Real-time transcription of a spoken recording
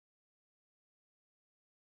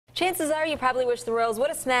Chances are you probably wish the Royals would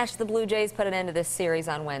have smashed the Blue Jays, put an end to this series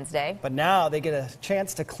on Wednesday. But now they get a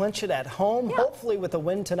chance to clinch it at home, hopefully with a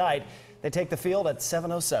win tonight. They take the field at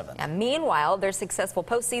 7:07. And meanwhile, their successful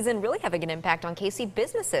postseason really having an impact on KC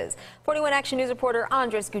businesses. 41 Action News reporter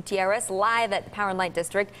Andres Gutierrez live at the Power and Light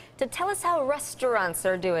District to tell us how restaurants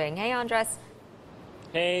are doing. Hey, Andres.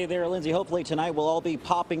 Hey there, Lindsay. Hopefully tonight we'll all be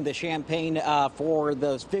popping the champagne for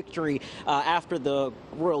the victory after the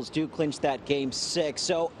Royals do clinch that Game 6.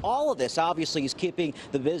 So all of this obviously is keeping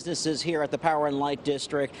the businesses here at the Power and Light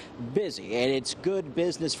District busy. And it's good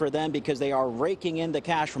business for them because they are raking in the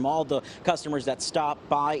cash from all the customers that stop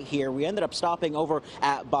by here. We ended up stopping over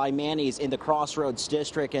by Manny's in the Crossroads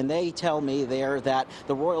District, and they tell me there that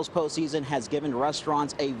the Royals postseason has given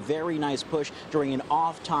restaurants a very nice push during an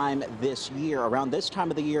off time this year. Around this time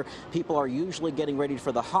of the year, people are usually getting ready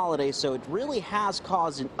for the holidays, so it really has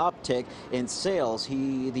caused an uptick in sales.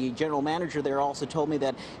 The general manager there also told me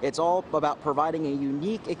that it's all about providing a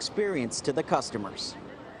unique experience to the customers.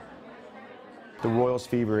 The Royals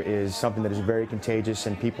fever is something that is very contagious,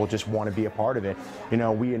 and people just want to be a part of it. You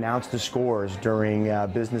know, we announce the scores during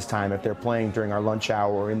business time if they're playing during our lunch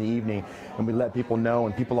hour or in the evening, and we let people know,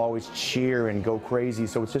 and people always cheer and go crazy.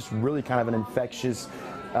 So it's just really kind of an infectious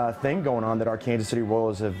thing going on that our Kansas City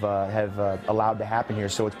Royals have allowed to happen here.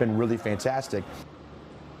 So it's been really fantastic.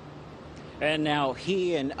 And now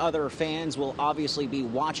he and other fans will obviously be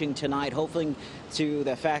watching tonight, hoping to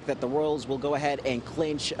the fact that the Royals will go ahead and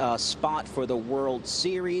clinch a spot for the World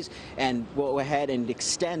Series and go ahead and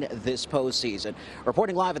extend this postseason.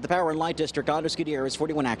 Reporting live at the Power and Light District, Andres Gutierrez,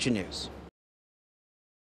 41 Action News.